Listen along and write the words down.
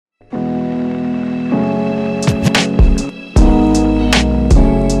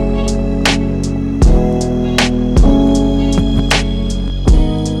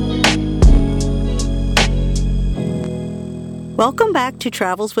Welcome back to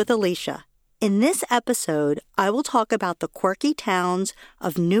Travels with Alicia. In this episode, I will talk about the quirky towns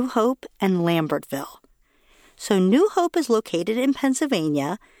of New Hope and Lambertville. So New Hope is located in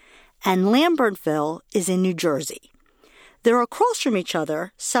Pennsylvania, and Lambertville is in New Jersey. They're across from each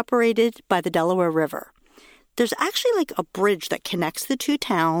other, separated by the Delaware River. There's actually like a bridge that connects the two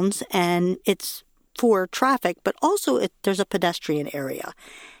towns, and it's for traffic, but also there's a pedestrian area.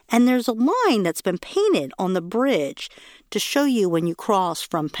 And there's a line that's been painted on the bridge to show you when you cross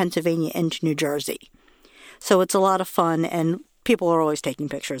from Pennsylvania into New Jersey. So it's a lot of fun, and people are always taking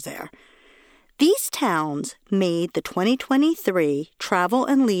pictures there. These towns made the 2023 Travel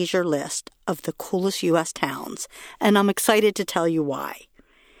and Leisure list of the coolest U.S. towns, and I'm excited to tell you why.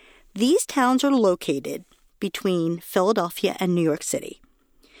 These towns are located between Philadelphia and New York City.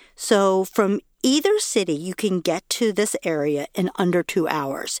 So from either city, you can get to this area in under 2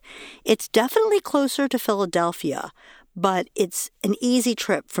 hours. It's definitely closer to Philadelphia, but it's an easy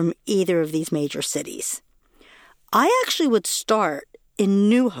trip from either of these major cities. I actually would start in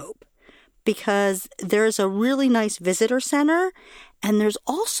New Hope because there's a really nice visitor center, and there's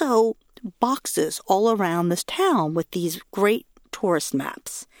also boxes all around this town with these great tourist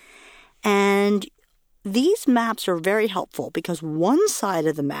maps. And these maps are very helpful because one side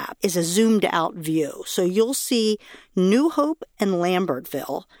of the map is a zoomed out view. So you'll see New Hope and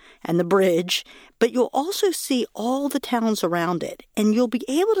Lambertville and the bridge, but you'll also see all the towns around it. And you'll be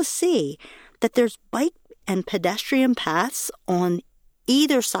able to see that there's bike and pedestrian paths on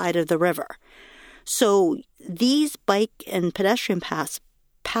either side of the river. So these bike and pedestrian paths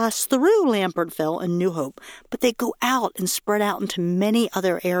pass through Lambertville and New Hope, but they go out and spread out into many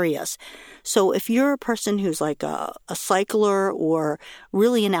other areas. So if you're a person who's like a cycler or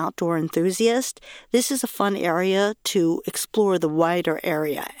really an outdoor enthusiast, this is a fun area to explore the wider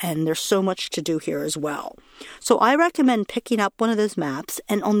area, and there's so much to do here as well. So I recommend picking up one of those maps,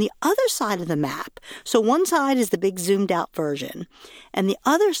 and on the other side of the map, so one side is the big zoomed out version, and the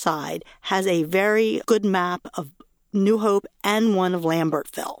other side has a very good map of New Hope and one of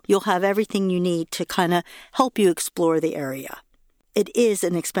Lambertville. You'll have everything you need to kind of help you explore the area. It is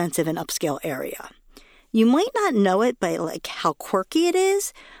an expensive and upscale area. You might not know it by like how quirky it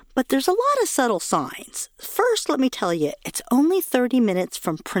is, but there's a lot of subtle signs. First, let me tell you, it's only 30 minutes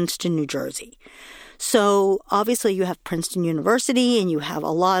from Princeton, New Jersey. So obviously you have Princeton University, and you have a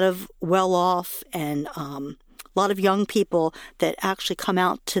lot of well-off and a lot of young people that actually come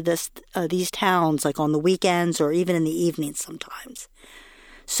out to these towns like on the weekends or even in the evenings sometimes.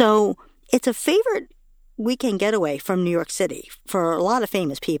 So it's a favorite weekend getaway from New York City for a lot of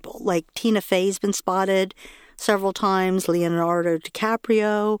famous people. Like Tina Fey's been spotted several times, Leonardo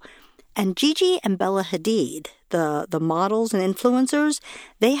DiCaprio, and Gigi and Bella Hadid, the models and influencers,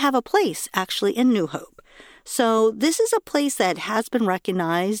 they have a place actually in New Hope. So this is a place that has been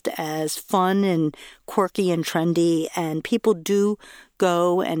recognized as fun and quirky and trendy, and people do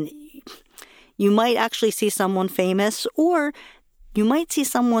go, and you might actually see someone famous, or you might see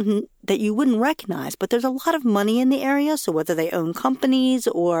someone that you wouldn't recognize, but there's a lot of money in the area, so whether they own companies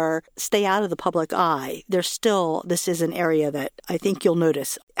or stay out of the public eye, this is an area that I think you'll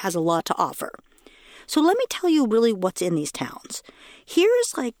notice has a lot to offer. So let me tell you really what's in these towns.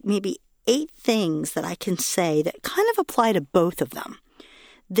 Here's like maybe 8 things that I can say that kind of apply to both of them.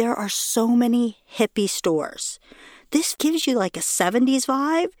 There are so many hippie stores. This gives you like a 70s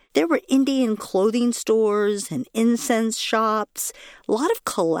vibe. There were Indian clothing stores and incense shops, a lot of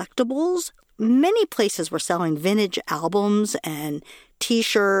collectibles. Many places were selling vintage albums and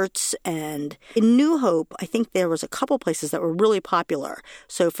T-shirts, and in New Hope, I think there was a couple places that were really popular.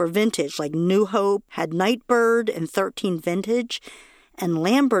 So for vintage, like New Hope had Nightbird and 13 Vintage, and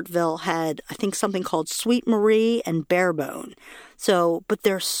Lambertville had, I think, something called Sweet Marie and Barebone. So, but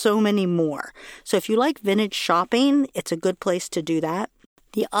there's so many more. So if you like vintage shopping, it's a good place to do that.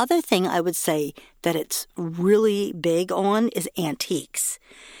 The other thing I would say that it's really big on is antiques.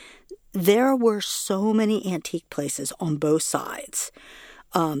 There were so many antique places on both sides.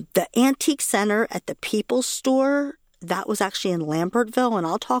 The antique center at the People's Store, that was actually in Lambertville, and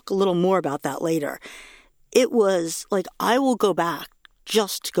I'll talk a little more about that later. It was like, I will go back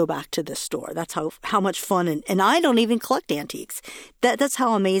just to go back to this store. That's how much fun, and I don't even collect antiques. That's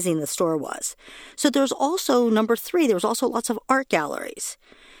how amazing the store was. So there's also, number 3, there was also lots of art galleries.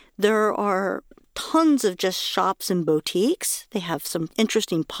 There are tons of just shops and boutiques. They have some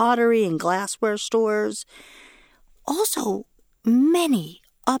interesting pottery and glassware stores. Also, many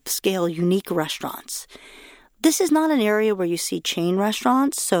upscale, unique restaurants. This is not an area where you see chain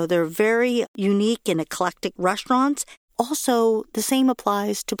restaurants, so they're very unique and eclectic restaurants. also the same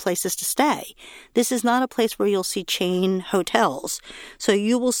applies to places to stay. This is not a place where you'll see chain hotels. So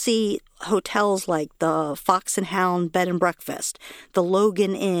you will see hotels like the Fox and Hound Bed and Breakfast, the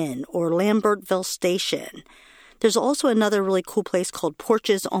Logan Inn, or Lambertville Station. There's also another really cool place called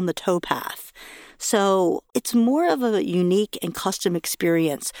Porches on the Towpath. So it's more of a unique and custom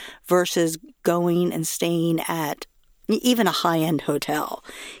experience versus going and staying at even a high-end hotel.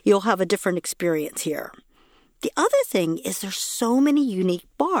 You'll have a different experience here. The other thing is there's so many unique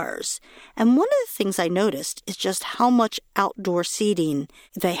bars. And one of the things I noticed is just how much outdoor seating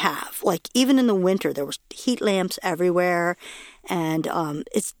they have. Like even in the winter, there was heat lamps everywhere. And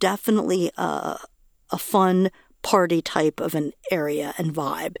it's definitely a fun party type of an area and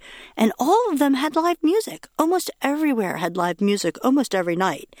vibe. And all of them had live music. Almost everywhere had live music almost every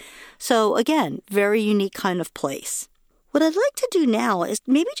night. So again, very unique kind of place. What I'd like to do now is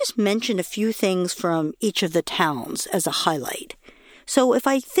maybe just mention a few things from each of the towns as a highlight. So if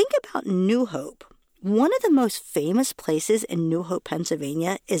I think about New Hope, one of the most famous places in New Hope,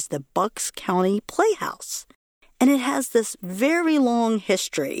 Pennsylvania is the Bucks County Playhouse. And it has this very long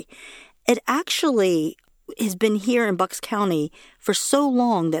history. It actually has been here in Bucks County for so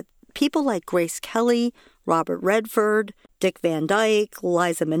long that people like Grace Kelly, Robert Redford, Dick Van Dyke,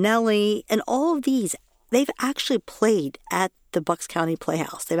 Liza Minnelli, and all of these, they've actually played at the Bucks County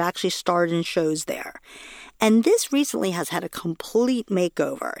Playhouse. They've actually starred in shows there. And this recently has had a complete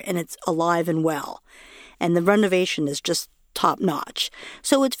makeover, and it's alive and well. And the renovation is just top-notch.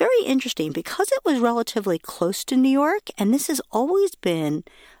 So it's very interesting because it was relatively close to New York, and this has always been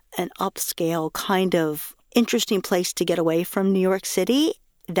an upscale kind of interesting place to get away from New York City,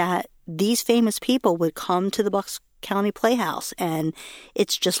 that these famous people would come to the Bucks County Playhouse, and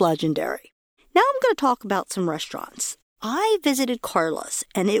it's just legendary. Now I'm going to talk about some restaurants. I visited Carla's,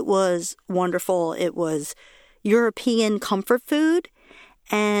 and it was wonderful. It was European comfort food,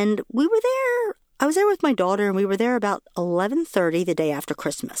 and we were there. I was there with my daughter, and we were there about 11:30 the day after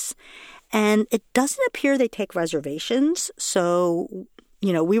Christmas. And it doesn't appear they take reservations, so,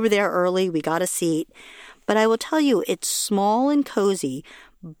 we were there early. We got a seat. But I will tell you, it's small and cozy,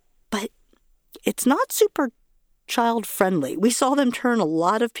 but it's not super child-friendly. We saw them turn a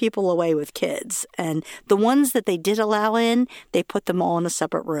lot of people away with kids, and the ones that they did allow in, they put them all in a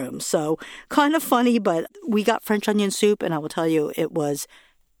separate room. So kind of funny, but we got French onion soup, and I will tell you, it was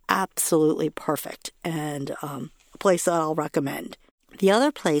absolutely perfect, and a place that I'll recommend. The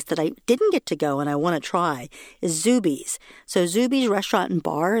other place that I didn't get to go and I want to try is Zuby's. So Zuby's Restaurant and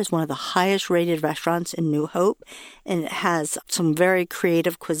Bar is one of the highest rated restaurants in New Hope, and it has some very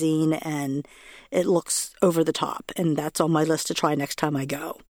creative cuisine, and it looks over the top, and that's on my list to try next time I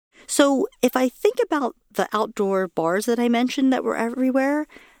go. So if I think about the outdoor bars that I mentioned that were everywhere,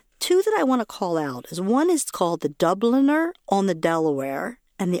 two that I want to call out is one is called the Dubliner on the Delaware,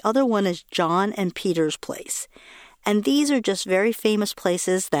 and the other one is John and Peter's Place. And these are just very famous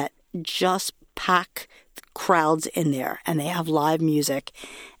places that just pack crowds in there, and they have live music.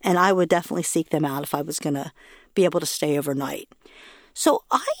 And I would definitely seek them out if I was going to be able to stay overnight. So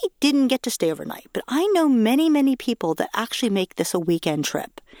I didn't get to stay overnight, but I know many, many people that actually make this a weekend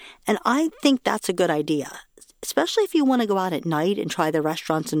trip. And I think that's a good idea, especially if you want to go out at night and try the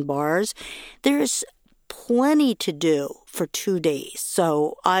restaurants and bars. There's plenty to do for 2 days.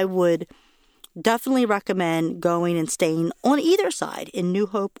 So I would definitely recommend going and staying on either side in New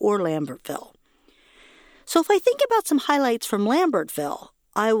Hope or Lambertville. So if I think about some highlights from Lambertville,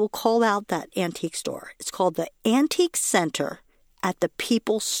 I will call out that antique store. It's called the Antique Center at the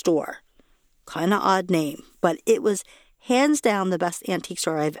People's Store. Kind of odd name, but it was hands down the best antique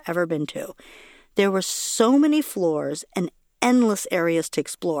store I've ever been to. There were so many floors and endless areas to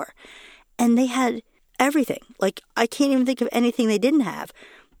explore. And they had everything. Like, I can't even think of anything they didn't have.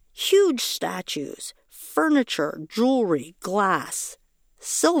 Huge statues, furniture, jewelry, glass,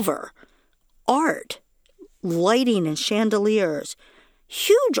 silver, art, lighting and chandeliers,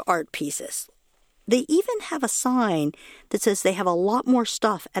 huge art pieces. They even have a sign that says they have a lot more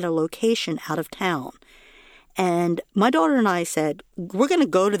stuff at a location out of town. And my daughter and I said, we're going to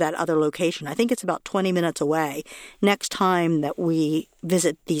go to that other location. I think it's about 20 minutes away next time that we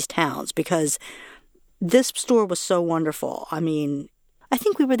visit these towns, because this store was so wonderful. I mean, I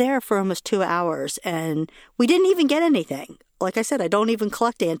think we were there for almost 2 hours, and we didn't even get anything. Like I said, I don't even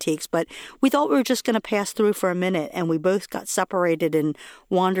collect antiques, but we thought we were just going to pass through for a minute, and we both got separated and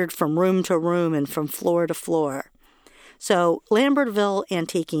wandered from room to room and from floor to floor. So Lambertville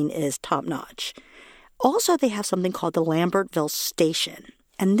antiquing is top-notch. Also, they have something called the Lambertville Station,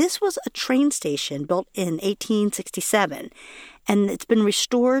 and this was a train station built in 1867, and it's been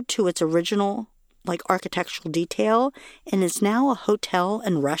restored to its original like architectural detail and is now a hotel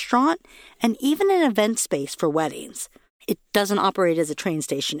and restaurant and even an event space for weddings. It doesn't operate as a train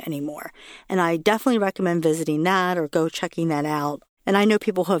station anymore, and I definitely recommend visiting that or go checking that out. And I know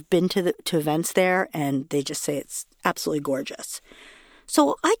people who have been to events there, and they just say it's absolutely gorgeous.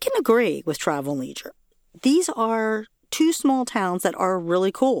 So I can agree with Travel and Leisure. These are two small towns that are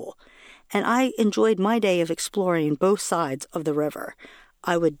really cool, and I enjoyed my day of exploring both sides of the river.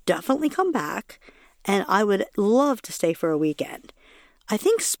 I would definitely come back, and I would love to stay for a weekend. I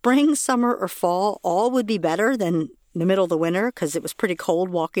think spring, summer, or fall all would be better than the middle of the winter because it was pretty cold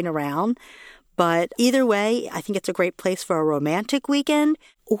walking around. But either way, I think it's a great place for a romantic weekend.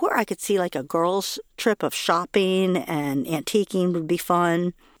 Or I could see like a girls' trip of shopping and antiquing would be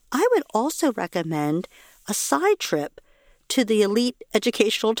fun. I would also recommend a side trip to the elite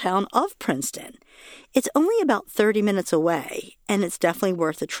educational town of Princeton. It's only about 30 minutes away, and it's definitely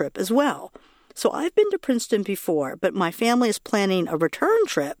worth a trip as well. So I've been to Princeton before, but my family is planning a return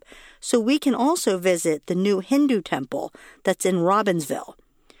trip so we can also visit the new Hindu temple that's in Robbinsville,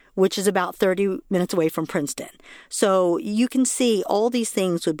 which is about 30 minutes away from Princeton. So you can see all these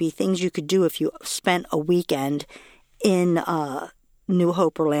things would be things you could do if you spent a weekend in New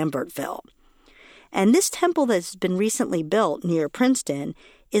Hope or Lambertville. And this temple that's been recently built near Princeton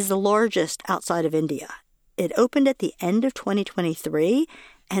is the largest outside of India. It opened at the end of 2023,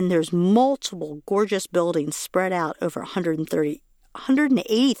 and there's multiple gorgeous buildings spread out over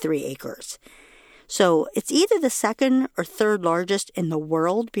 183 acres. So it's either the second or third largest in the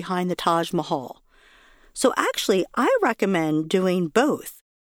world behind the Taj Mahal. So actually, I recommend doing both.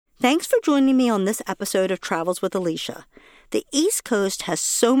 Thanks for joining me on this episode of Travels with Alicia. The East Coast has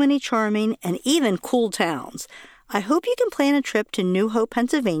so many charming and even cool towns. I hope you can plan a trip to New Hope,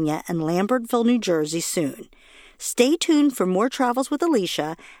 Pennsylvania and Lambertville, New Jersey soon. Stay tuned for more Travels with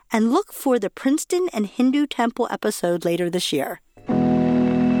Alicia and look for the Princeton and Hindu Temple episode later this year.